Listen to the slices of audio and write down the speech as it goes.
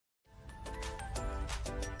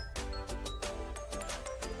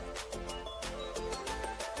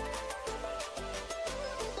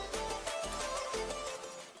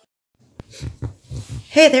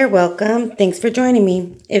Hey there, welcome. Thanks for joining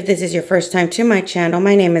me. If this is your first time to my channel,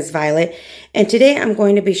 my name is Violet, and today I'm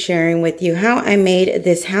going to be sharing with you how I made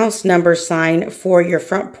this house number sign for your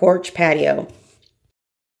front porch patio.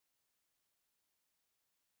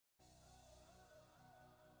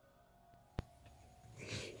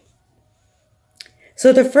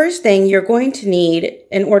 So the first thing you're going to need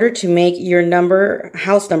in order to make your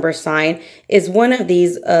house number sign is one of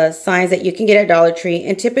these signs that you can get at Dollar Tree.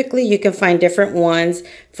 And typically you can find different ones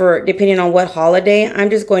for depending on what holiday. I'm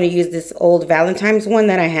just going to use this old Valentine's one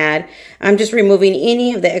that I had. I'm just removing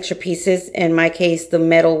any of the extra pieces, in my case, the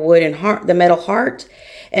metal wood and the metal heart.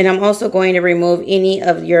 And I'm also going to remove any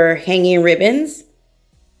of your hanging ribbons.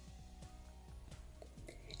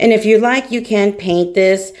 And if you like, you can paint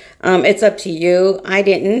this. It's up to you. I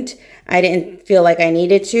didn't feel like I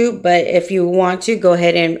needed to, but if you want to, go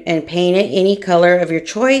ahead and paint it any color of your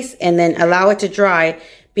choice and then allow it to dry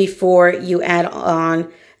before you add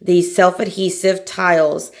on these self-adhesive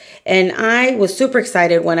tiles. And I was super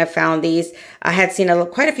excited when I found these. I had seen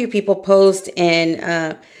quite a few people post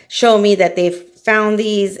and show me that they've found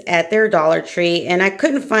these at their Dollar Tree, and I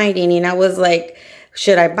couldn't find any, and I was like,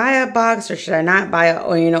 should I buy a box or should I not buy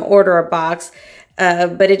order a box?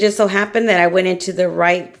 But it just so happened that I went into the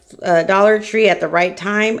right Dollar Tree at the right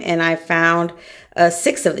time, and I found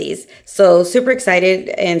 6 of these. So super excited,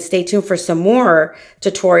 and stay tuned for some more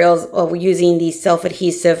tutorials of using these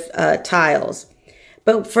self-adhesive tiles.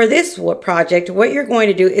 But for this project, what you're going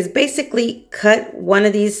to do is basically cut one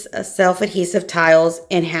of these self-adhesive tiles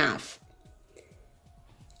in half.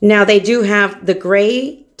 Now they do have the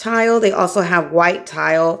gray tile, they also have white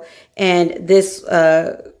tile, and this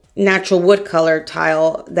natural wood color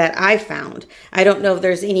tile that I found. I don't know if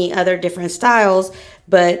there's any other different styles,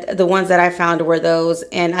 but the ones that I found were those.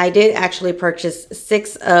 And I did actually purchase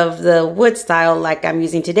 6 of the wood style like I'm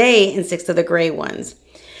using today and 6 of the gray ones.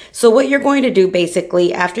 So what you're going to do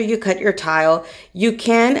basically after you cut your tile, you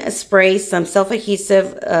can spray some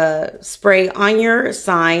self-adhesive spray on your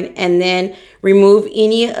sign and then remove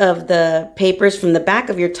any of the papers from the back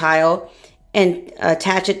of your tile and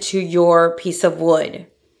attach it to your piece of wood.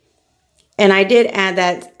 And I did add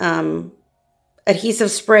that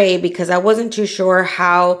adhesive spray because I wasn't too sure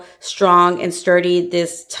how strong and sturdy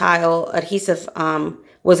this tile adhesive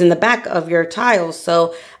was in the back of your tiles.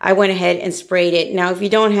 So I went ahead and sprayed it. Now, if you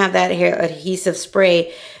don't have that adhesive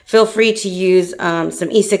spray, feel free to use some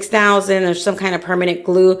E6000 or some kind of permanent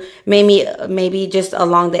glue, maybe just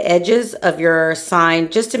along the edges of your sign,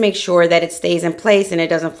 just to make sure that it stays in place and it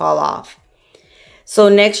doesn't fall off. So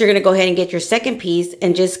next, you're going to go ahead and get your second piece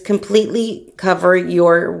and just completely cover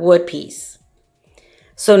your wood piece.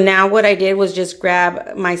 So now what I did was just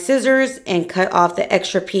grab my scissors and cut off the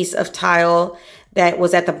extra piece of tile that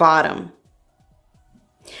was at the bottom.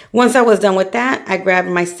 Once I was done with that, I grabbed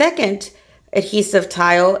my second adhesive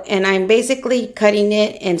tile and I'm basically cutting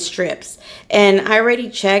it in strips. And I already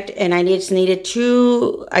checked, and I just needed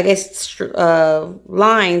 2, I guess,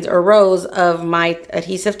 lines or rows of my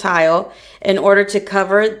adhesive tile in order to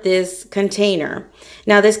cover this container.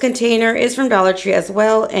 Now this container is from Dollar Tree as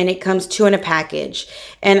well, and it comes 2 in a package.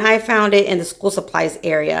 And I found it in the school supplies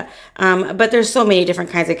area. But there's so many different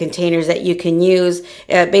kinds of containers that you can use.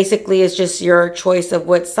 Basically, it's just your choice of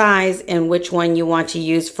what size and which one you want to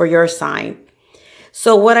use for your sign.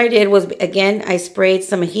 So what I did was, again, I sprayed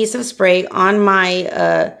some adhesive spray on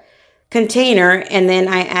my container, and then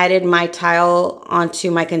I added my tile onto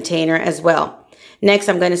my container as well. Next,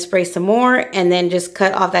 I'm going to spray some more and then just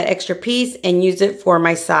cut off that extra piece and use it for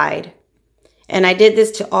my side. And I did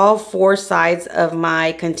this to all 4 sides of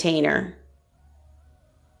my container.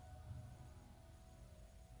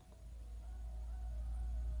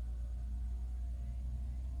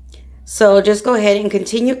 So just go ahead and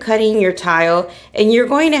continue cutting your tile, and you're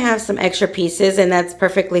going to have some extra pieces, and that's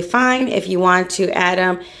perfectly fine. If you want to add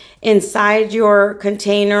them inside your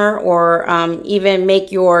container or even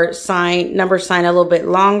make your number sign a little bit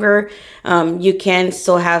longer, you can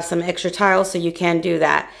still have some extra tiles, so you can do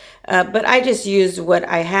that. But I just used what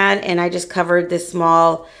I had, and I just covered this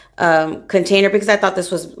small container because I thought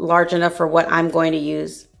this was large enough for what I'm going to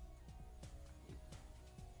use.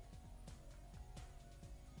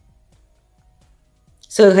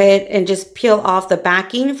 So go ahead and just peel off the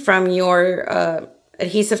backing from your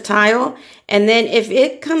adhesive tile. And then if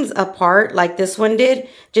it comes apart like this one did,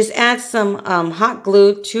 just add some hot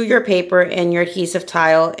glue to your paper and your adhesive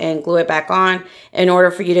tile and glue it back on in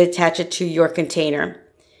order for you to attach it to your container.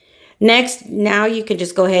 Next, now you can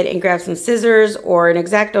just go ahead and grab some scissors or an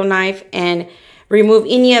X-Acto knife and remove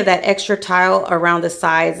any of that extra tile around the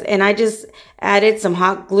sides. And I just added some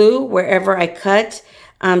hot glue wherever I cut.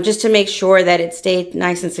 just to make sure that it stayed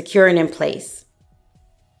nice and secure and in place.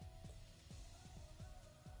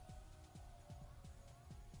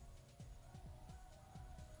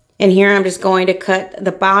 And here I'm just going to cut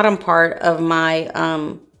the bottom part of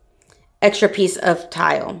my extra piece of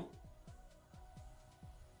tile.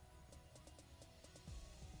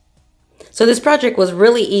 So this project was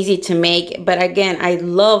really easy to make, but again, I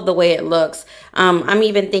love the way it looks. I'm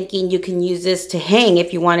even thinking you can use this to hang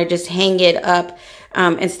if you want to just hang it up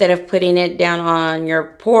instead of putting it down on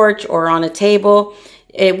your porch or on a table.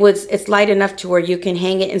 It's light enough to where you can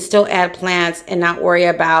hang it and still add plants and not worry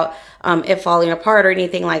about it falling apart or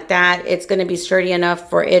anything like that. It's going to be sturdy enough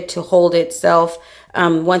for it to hold itself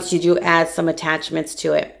once you do add some attachments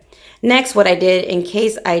to it. Next, what I did, in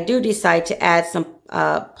case I do decide to add some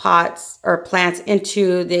pots or plants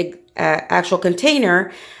into the actual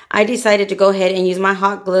container, I decided to go ahead and use my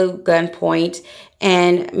hot glue gun point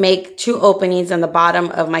and make 2 openings on the bottom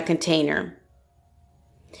of my container.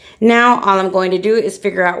 Now all I'm going to do is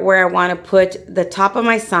figure out where I want to put the top of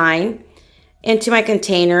my sign into my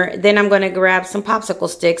container. Then I'm going to grab some popsicle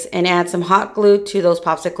sticks and add some hot glue to those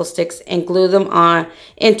popsicle sticks and glue them on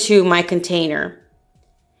into my container.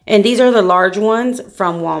 And these are the large ones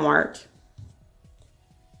from Walmart.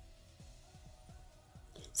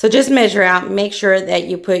 So just measure out, make sure that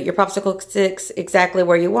you put your popsicle sticks exactly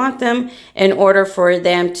where you want them in order for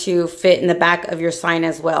them to fit in the back of your sign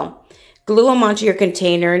as well. Glue them onto your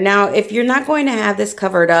container. Now, if you're not going to have this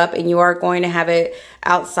covered up and you are going to have it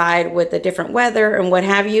outside with the different weather and what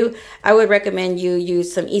have you, I would recommend you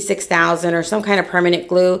use some E6000 or some kind of permanent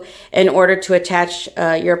glue in order to attach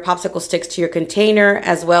your popsicle sticks to your container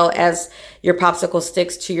as well as your popsicle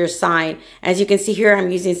sticks to your sign. As you can see here,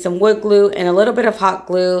 I'm using some wood glue and a little bit of hot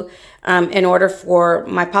glue in order for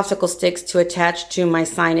my popsicle sticks to attach to my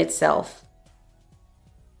sign itself.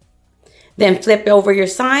 Then flip over your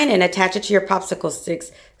sign and attach it to your popsicle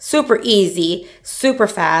sticks. Super easy, super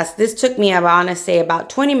fast. This took me, I want to say, about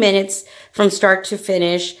 20 minutes from start to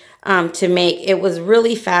finish to make. It was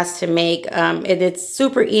really fast to make. It's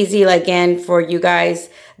super easy, again, for you guys,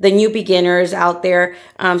 the new beginners out there.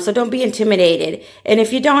 So don't be intimidated. And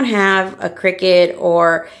if you don't have a Cricut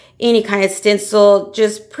or any kind of stencil,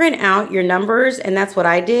 just print out your numbers, and that's what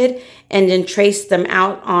I did, and then trace them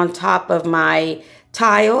out on top of my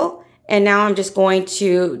tile. And now I'm just going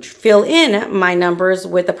to fill in my numbers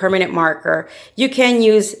with a permanent marker. You can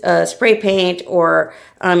use spray paint or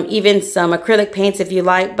even some acrylic paints if you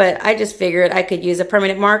like, but I just figured I could use a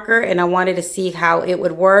permanent marker, and I wanted to see how it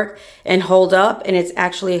would work and hold up, and it's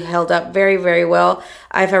actually held up very, very well.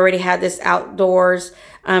 I've already had this outdoors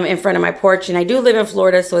in front of my porch, and I do live in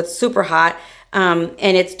Florida, so it's super hot.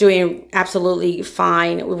 And it's doing absolutely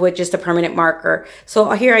fine with just a permanent marker.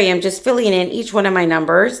 So here I am just filling in each one of my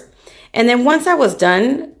numbers. And then once I was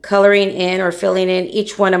done coloring in or filling in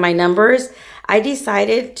each one of my numbers, I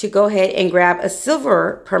decided to go ahead and grab a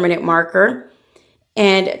silver permanent marker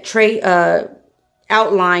and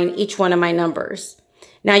outline each one of my numbers.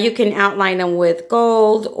 Now you can outline them with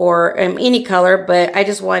gold or any color, but I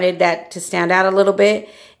just wanted that to stand out a little bit.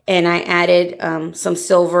 And I added some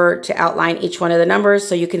silver to outline each one of the numbers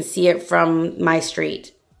so you can see it from my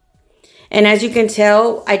street. And as you can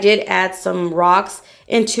tell, I did add some rocks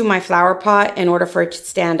into my flower pot in order for it to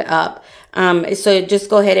stand up. So just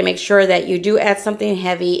go ahead and make sure that you do add something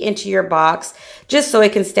heavy into your box just so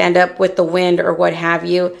it can stand up with the wind or what have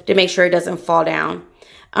you to make sure it doesn't fall down.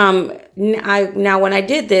 Now when I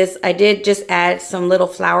did this, I did just add some little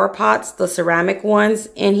flower pots, the ceramic ones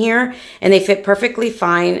in here, and they fit perfectly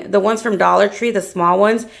fine. The ones from Dollar Tree, the small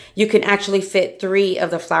ones, you can actually fit 3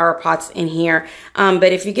 of the flower pots in here.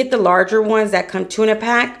 But if you get the larger ones that come 2 in a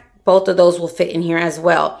pack, both of those will fit in here as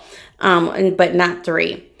well, but not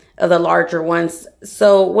 3 of the larger ones.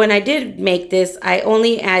 So when I did make this, I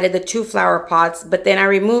only added the 2 flower pots, but then I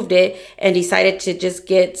removed it and decided to just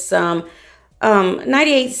get some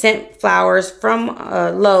 98-cent flowers from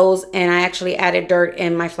Lowe's, and I actually added dirt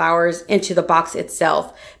and my flowers into the box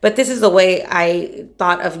itself. But this is the way I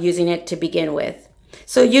thought of using it to begin with.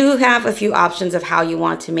 So you have a few options of how you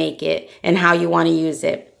want to make it and how you want to use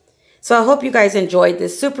it. So I hope you guys enjoyed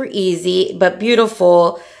this super easy but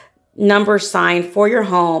beautiful number sign for your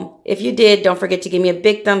home. If you did, don't forget to give me a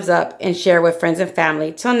big thumbs up and share with friends and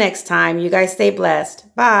family. Till next time, you guys stay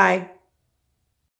blessed. Bye.